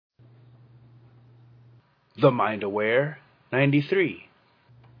The Mind Aware 93.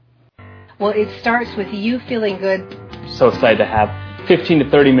 Well, it starts with you feeling good. So excited to have 15 to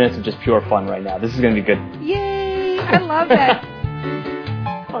 30 minutes of just pure fun right now. This is going to be good. Yay! I love that.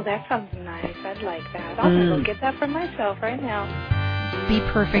 Well, that sounds nice. I'd like that. I'm going to go get that for myself right now. Be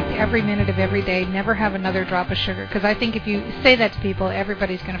perfect every minute of every day. Never have another drop of sugar. Because I think if you say that to people,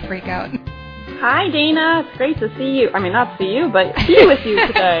 everybody's going to freak out. Hi, Dana. It's great to see you. I mean, not see you, but be with you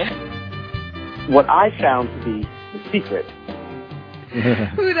today. What I found to be the secret.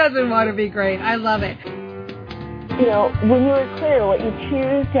 Who doesn't want to be great? I love it. You know, when you are clear, what you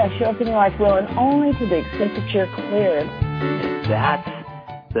choose to show up in your life will, and only to the extent that you're clear. That's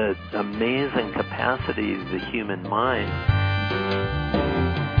the amazing capacity of the human mind.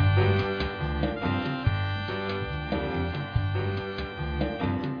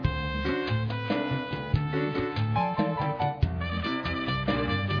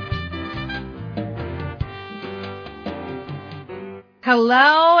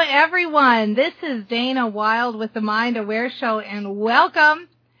 Hello, everyone. This is Dana Wilde with the Mind Aware Show, and welcome.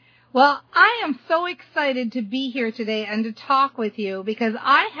 Well, I am so excited to be here today and to talk with you because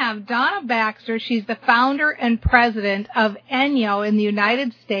I have Donna Baxter. She's the founder and president of Enyo in the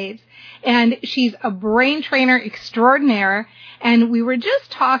United States, and she's a brain trainer extraordinaire. And we were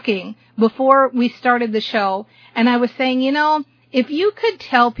just talking before we started the show, and I was saying, you know, if you could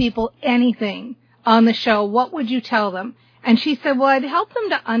tell people anything on the show, what would you tell them? And she said, well, I'd help them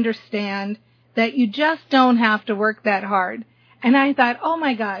to understand that you just don't have to work that hard. And I thought, oh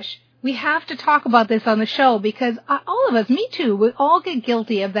my gosh, we have to talk about this on the show because all of us, me too, we all get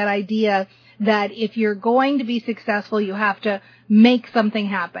guilty of that idea that if you're going to be successful, you have to make something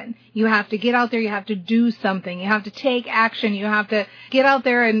happen. You have to get out there, you have to do something, you have to take action, you have to get out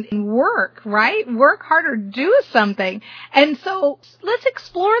there and work, right? Work harder, do something. And so let's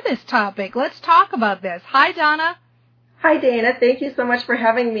explore this topic. Let's talk about this. Hi, Donna. Hi, Dana. Thank you so much for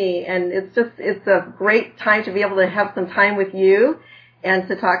having me. And it's a great time to be able to have some time with you and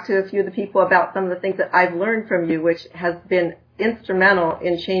to talk to a few of the people about some of the things that I've learned from you, which has been instrumental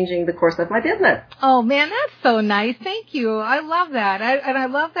in changing the course of my business. Oh, man, that's so nice. Thank you. I love that. I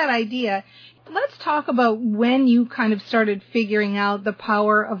love that idea. Let's talk about when you kind of started figuring out the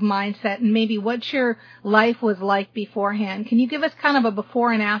power of mindset and maybe what your life was like beforehand. Can you give us kind of a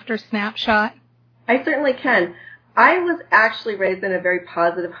before and after snapshot? I certainly can. I was actually raised in a very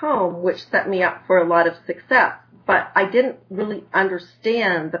positive home, which set me up for a lot of success, but I didn't really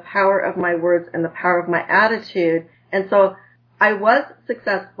understand the power of my words and the power of my attitude, and so I was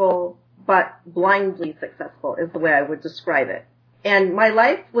successful, but blindly successful is the way I would describe it. And my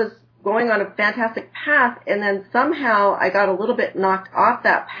life was going on a fantastic path, and then somehow I got a little bit knocked off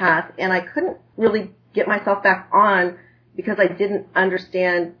that path, and I couldn't really get myself back on because I didn't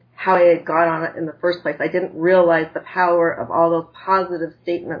understand how I had got on it in the first place. I didn't realize the power of all those positive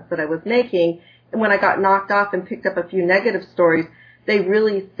statements that I was making. And when I got knocked off and picked up a few negative stories, they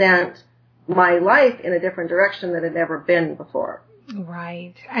really sent my life in a different direction than it had ever been before.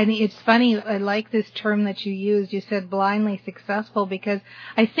 Right. I mean, it's funny. I like this term that you used. You said blindly successful because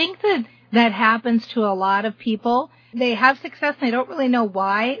I think that happens to a lot of people. They have success and they don't really know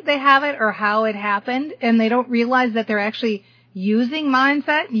why they have it or how it happened, and they don't realize that they're actually using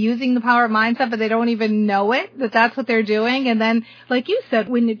mindset, using the power of mindset, but they don't even know it, that that's what they're doing. And then, like you said,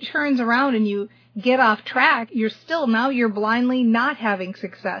 when it turns around and you get off track, you're blindly not having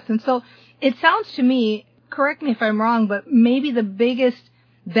success. And so it sounds to me, correct me if I'm wrong, but maybe the biggest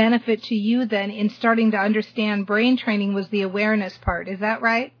benefit to you then in starting to understand brain training was the awareness part. Is that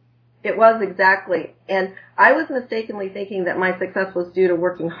right? It was, exactly. And I was mistakenly thinking that my success was due to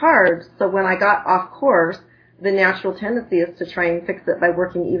working hard. So when I got off course, the natural tendency is to try and fix it by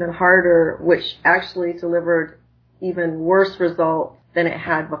working even harder, which actually delivered even worse results than it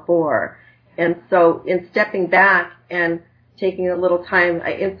had before. And so in stepping back and taking a little time,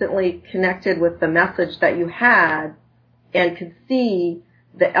 I instantly connected with the message that you had and could see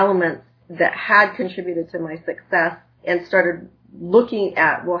the elements that had contributed to my success and started looking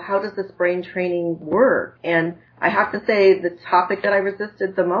at, well, how does this brain training work? And I have to say the topic that I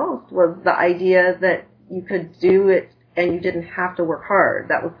resisted the most was the idea that you could do it and you didn't have to work hard.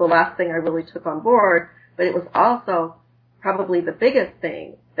 That was the last thing I really took on board, but it was also probably the biggest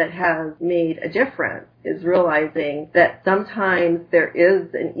thing that has made a difference is realizing that sometimes there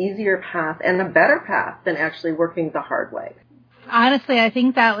is an easier path and a better path than actually working the hard way. Honestly, I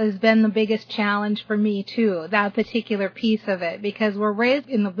think that has been the biggest challenge for me, too, that particular piece of it, because we're raised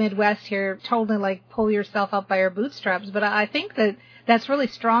in the Midwest here, totally like pull yourself up by your bootstraps. But I think that that's really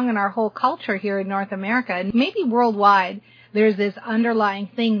strong in our whole culture here in North America. And maybe worldwide, there's this underlying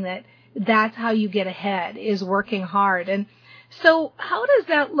thing that that's how you get ahead, is working hard. And so how does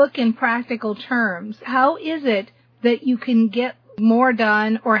that look in practical terms? How is it that you can get more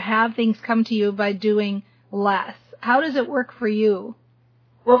done or have things come to you by doing less? How does it work for you?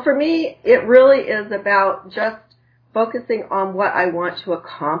 Well, for me, it really is about just focusing on what I want to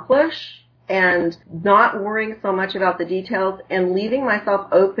accomplish and not worrying so much about the details and leaving myself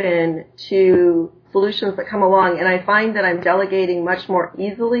open to solutions that come along. And I find that I'm delegating much more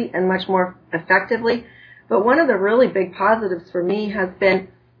easily and much more effectively. But one of the really big positives for me has been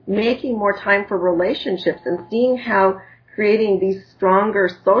making more time for relationships and seeing how creating these stronger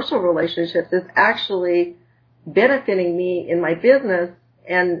social relationships is actually benefiting me in my business.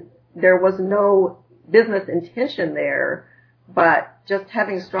 And there was no business intention there, but just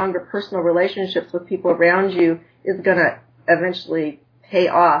having stronger personal relationships with people around you is going to eventually pay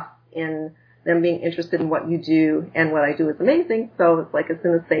off in them being interested in what you do, and what I do is amazing. So it's like as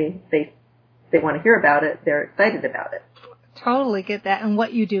soon as they want to hear about it, they're excited about it. Totally get that. And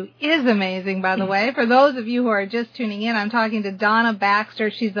what you do is amazing, by the way. For those of you who are just tuning in, I'm talking to Donna Baxter.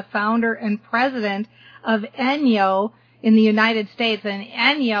 She's the founder and president of Enyo in the United States, and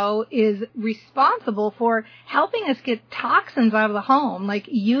Enyo is responsible for helping us get toxins out of the home, like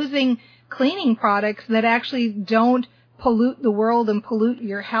using cleaning products that actually don't pollute the world and pollute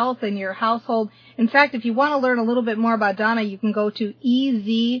your health and your household. In fact, if you want to learn a little bit more about Donna, you can go to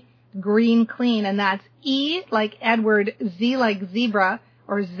EZ Green Clean, and that's E like Edward, Z like zebra,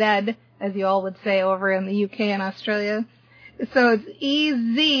 or Z, as you all would say over in the UK and Australia. So it's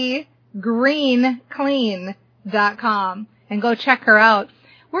EZGreenClean.com, and go check her out.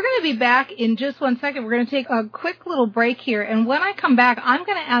 We're going to be back in just 1 second. We're going to take a quick little break here, and when I come back, I'm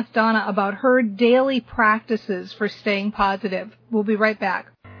going to ask Donna about her daily practices for staying positive. We'll be right back.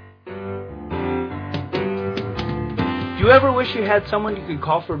 Do you ever wish you had someone you could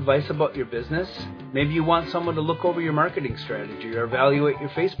call for advice about your business? Maybe you want someone to look over your marketing strategy or evaluate your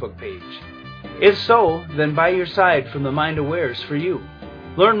Facebook page. If so, then By Your Side from The Mind Aware is for you.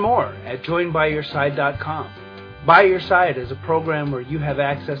 Learn more at joinbyyourside.com. By Your Side is a program where you have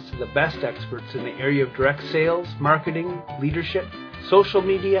access to the best experts in the area of direct sales, marketing, leadership, social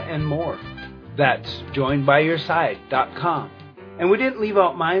media, and more. That's joinbyyourside.com. And we didn't leave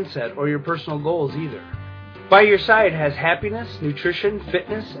out mindset or your personal goals either. By Your Side has happiness, nutrition,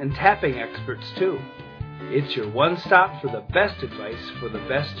 fitness, and tapping experts too. It's your one-stop for the best advice for the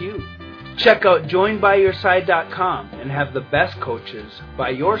best you. Check out joinbyyourside.com and have the best coaches by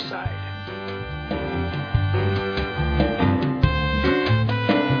your side.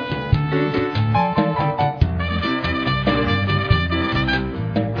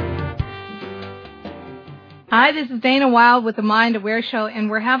 Hi, this is Dana Wilde with the Mind Aware Show, and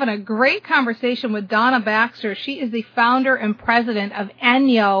we're having a great conversation with Donna Baxter. She is the founder and president of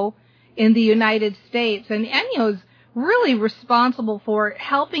Enyo in the United States, and Enyo is really responsible for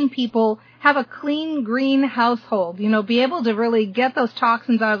helping people have a clean, green household, be able to really get those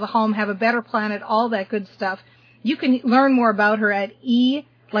toxins out of the home, have a better planet, all that good stuff. You can learn more about her at E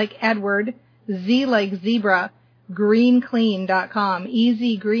like Edward, Z like zebra, greenclean.com.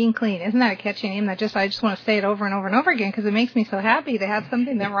 EZ Green Clean. Isn't that a catchy name? I just want to say it over and over and over again because it makes me so happy to have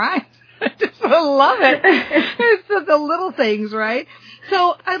something that rhymes. I just love it. It's the little things, right?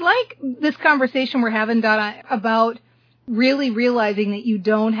 So I like this conversation we're having, Donna, about really realizing that you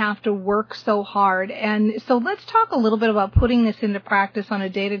don't have to work so hard. And so let's talk a little bit about putting this into practice on a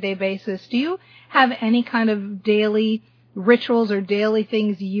day-to-day basis. Do you have any kind of daily rituals or daily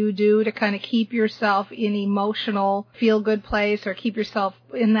things you do to kind of keep yourself in emotional, feel-good place or keep yourself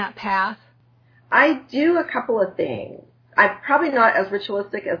in that path? I do a couple of things. I'm probably not as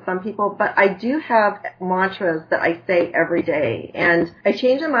ritualistic as some people, but I do have mantras that I say every day, and I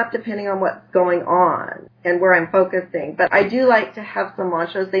change them up depending on what's going on and where I'm focusing. But I do like to have some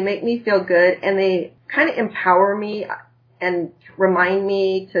mantras. They make me feel good, and they kind of empower me and remind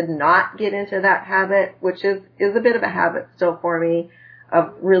me to not get into that habit, which is a bit of a habit still for me,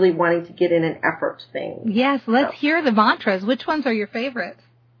 of really wanting to get in an effort thing. Yes, let's hear the mantras. Which ones are your favorites?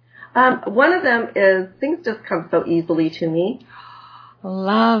 One of them is, things just come so easily to me.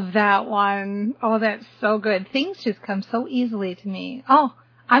 Love that one. Oh, that's so good. Things just come so easily to me. Oh,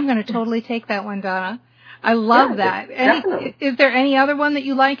 I'm going to totally take that one, Donna. I love that. Is there any other one that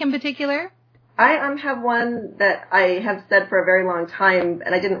you like in particular? I have one that I have said for a very long time,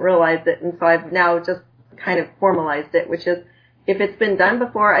 and I didn't realize it, and so I've now just kind of formalized it, which is, if it's been done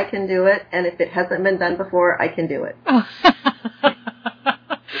before, I can do it, and if it hasn't been done before, I can do it.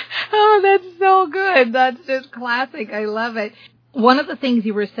 Oh, that's so good. That's just classic. I love it. One of the things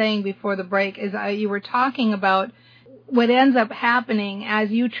you were saying before the break is you were talking about what ends up happening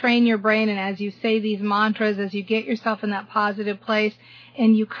as you train your brain and as you say these mantras, as you get yourself in that positive place,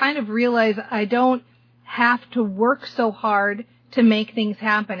 and you kind of realize, I don't have to work so hard to make things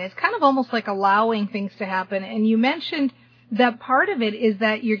happen. It's kind of almost like allowing things to happen. And you mentioned that part of it is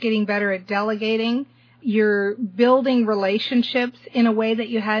that you're getting better at delegating. You're building relationships in a way that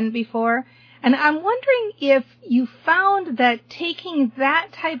you hadn't before. And I'm wondering if you found that taking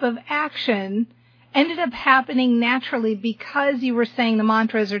that type of action ended up happening naturally because you were saying the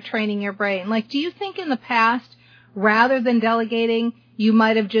mantras or training your brain. Like, do you think in the past, rather than delegating, you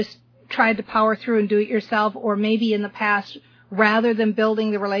might have just tried to power through and do it yourself? Or maybe in the past, rather than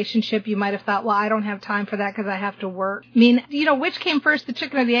building the relationship, you might have thought, well, I don't have time for that because I have to work. I mean, which came first, the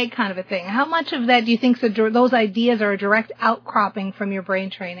chicken or the egg kind of a thing? How much of that do you think those ideas are a direct outcropping from your brain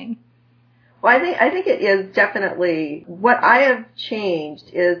training? Well, I think it is definitely. What I have changed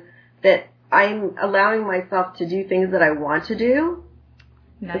is that I'm allowing myself to do things that I want to do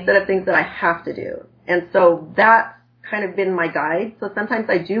instead of things that I have to do. And so that's kind of been my guide. So sometimes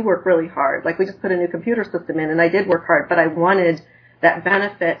I do work really hard. Like we just put a new computer system in and I did work hard, but I wanted that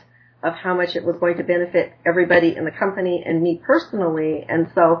benefit of how much it was going to benefit everybody in the company and me personally.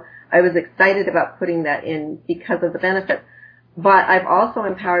 And so I was excited about putting that in because of the benefit. But I've also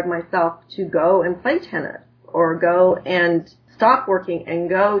empowered myself to go and play tennis or go and stop working and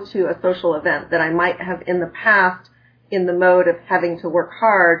go to a social event that I might have in the past in the mode of having to work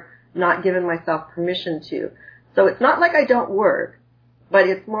hard, not given myself permission to. So it's not like I don't work, but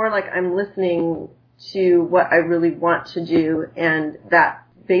it's more like I'm listening to what I really want to do, and that's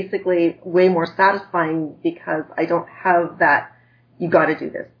basically way more satisfying because I don't have that you got to do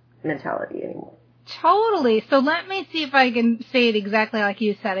this mentality anymore. Totally. So let me see if I can say it exactly like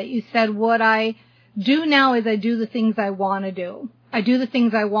you said it. You said what I do now is I do the things I want to do. I do the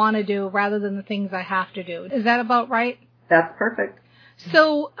things I want to do rather than the things I have to do. Is that about right? That's perfect.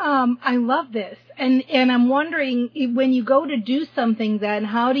 So I love this. And I'm wondering, when you go to do something then,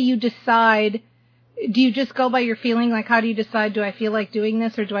 how do you decide? Do you just go by your feeling? Like, how do you decide, do I feel like doing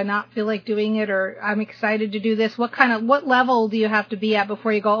this or do I not feel like doing it, or I'm excited to do this? What level do you have to be at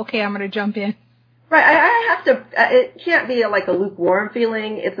before you go, okay, I'm going to jump in? Right, I have to, it can't be like a lukewarm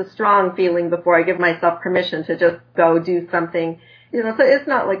feeling. It's a strong feeling before I give myself permission to just go do something. So it's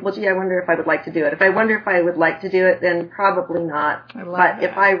not like, well, gee, I wonder if I would like to do it. If I wonder if I would like to do it, then probably not. But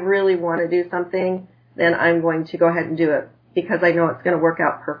if I really want to do something, then I'm going to go ahead and do it because I know it's going to work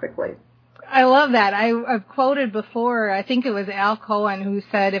out perfectly. I love that. I've quoted before, I think it was Al Cohen who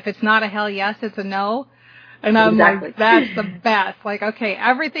said, if it's not a hell yes, it's a no. And I'm like, that's the best. Like, okay,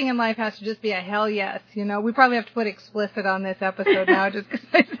 everything in life has to just be a hell yes. We probably have to put explicit on this episode now just because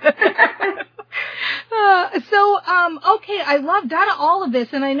I said that. Okay, I love Donna, all of this,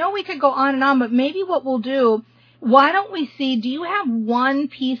 and I know we could go on and on, but maybe what we'll do, why don't we see, do you have one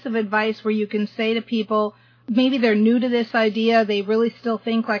piece of advice where you can say to people, maybe they're new to this idea, they really still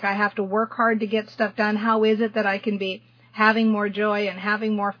think like I have to work hard to get stuff done. How is it that I can be having more joy and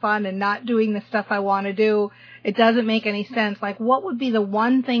having more fun and not doing the stuff I want to do? It doesn't make any sense. Like, what would be the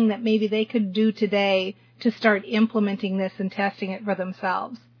one thing that maybe they could do today to start implementing this and testing it for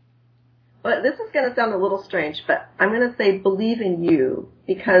themselves? Well, this is going to sound a little strange, but I'm going to say believe in you,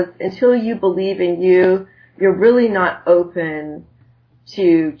 because until you believe in you, you're really not open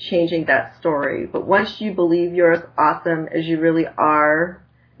to changing that story. But once you believe you're as awesome as you really are,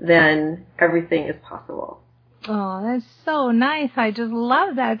 then everything is possible. Oh, that's so nice. I just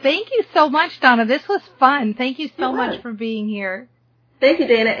love that. Thank you so much, Donna. This was fun. Thank you so much for being here. Thank you,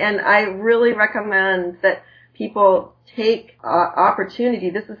 Dana. And I really recommend that people take opportunity.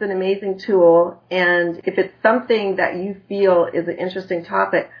 This is an amazing tool. And if it's something that you feel is an interesting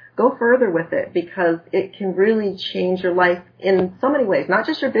topic, go further with it, because it can really change your life in so many ways, not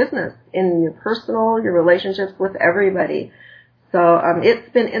just your business, in your personal, your relationships with everybody. So it's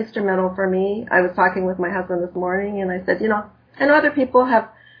been instrumental for me. I was talking with my husband this morning, and I said, I know other people have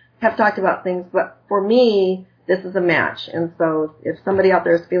talked about things, but for me, this is a match. And so if somebody out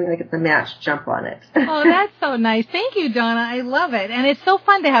there is feeling like it's a match, jump on it. Oh, that's so nice. Thank you, Donna. I love it. And it's so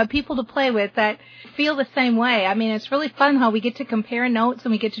fun to have people to play with that feel the same way. I mean, it's really fun how we get to compare notes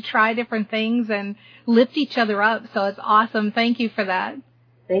and we get to try different things and lift each other up. So it's awesome. Thank you for that.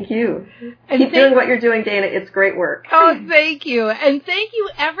 Thank you. Keep doing what you're doing, Dana. It's great work. Oh, thank you. And thank you,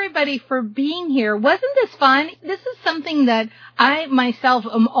 everybody, for being here. Wasn't this fun? This is something that I myself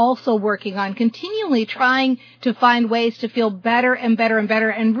am also working on, continually trying to find ways to feel better and better and better,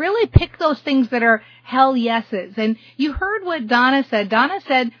 and really pick those things that are hell yeses. And you heard what Donna said. Donna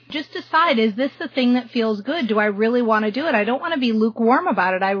said, just decide, is this the thing that feels good? Do I really want to do it? I don't want to be lukewarm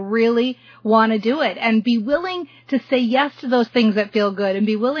about it. I really want to do it. And be willing to say yes to those things that feel good, and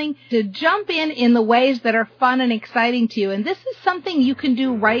be willing to jump in the ways that are fun and exciting to you. And this is something you can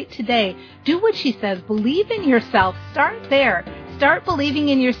do right today. Do what she says. Believe in yourself. Start there. Start believing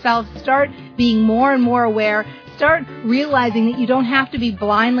in yourself. Start being more and more aware. Start realizing that you don't have to be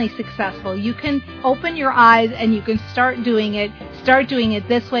blindly successful. You can open your eyes and you can start doing it. Start doing it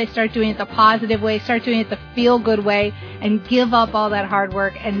this way. Start doing it the positive way. Start doing it the feel-good way, and give up all that hard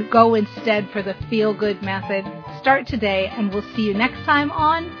work and go instead for the feel-good method. Start today, and we'll see you next time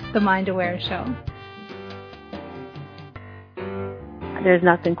on The Mind Aware Show. There's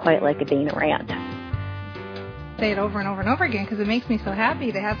nothing quite like a Dana rant. Say it over and over and over again because it makes me so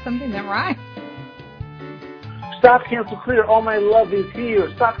happy to have something that rhymes. Stop, cancel, clear, all my love is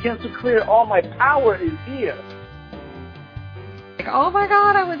here. Stop, cancel, clear, all my power is here. Like, oh my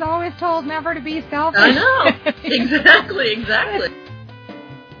God, I was always told never to be selfish. I know. Exactly. I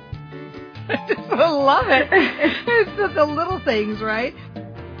just love it. It's just the little things, right?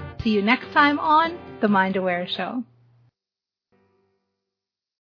 See you next time on The Mind Aware Show.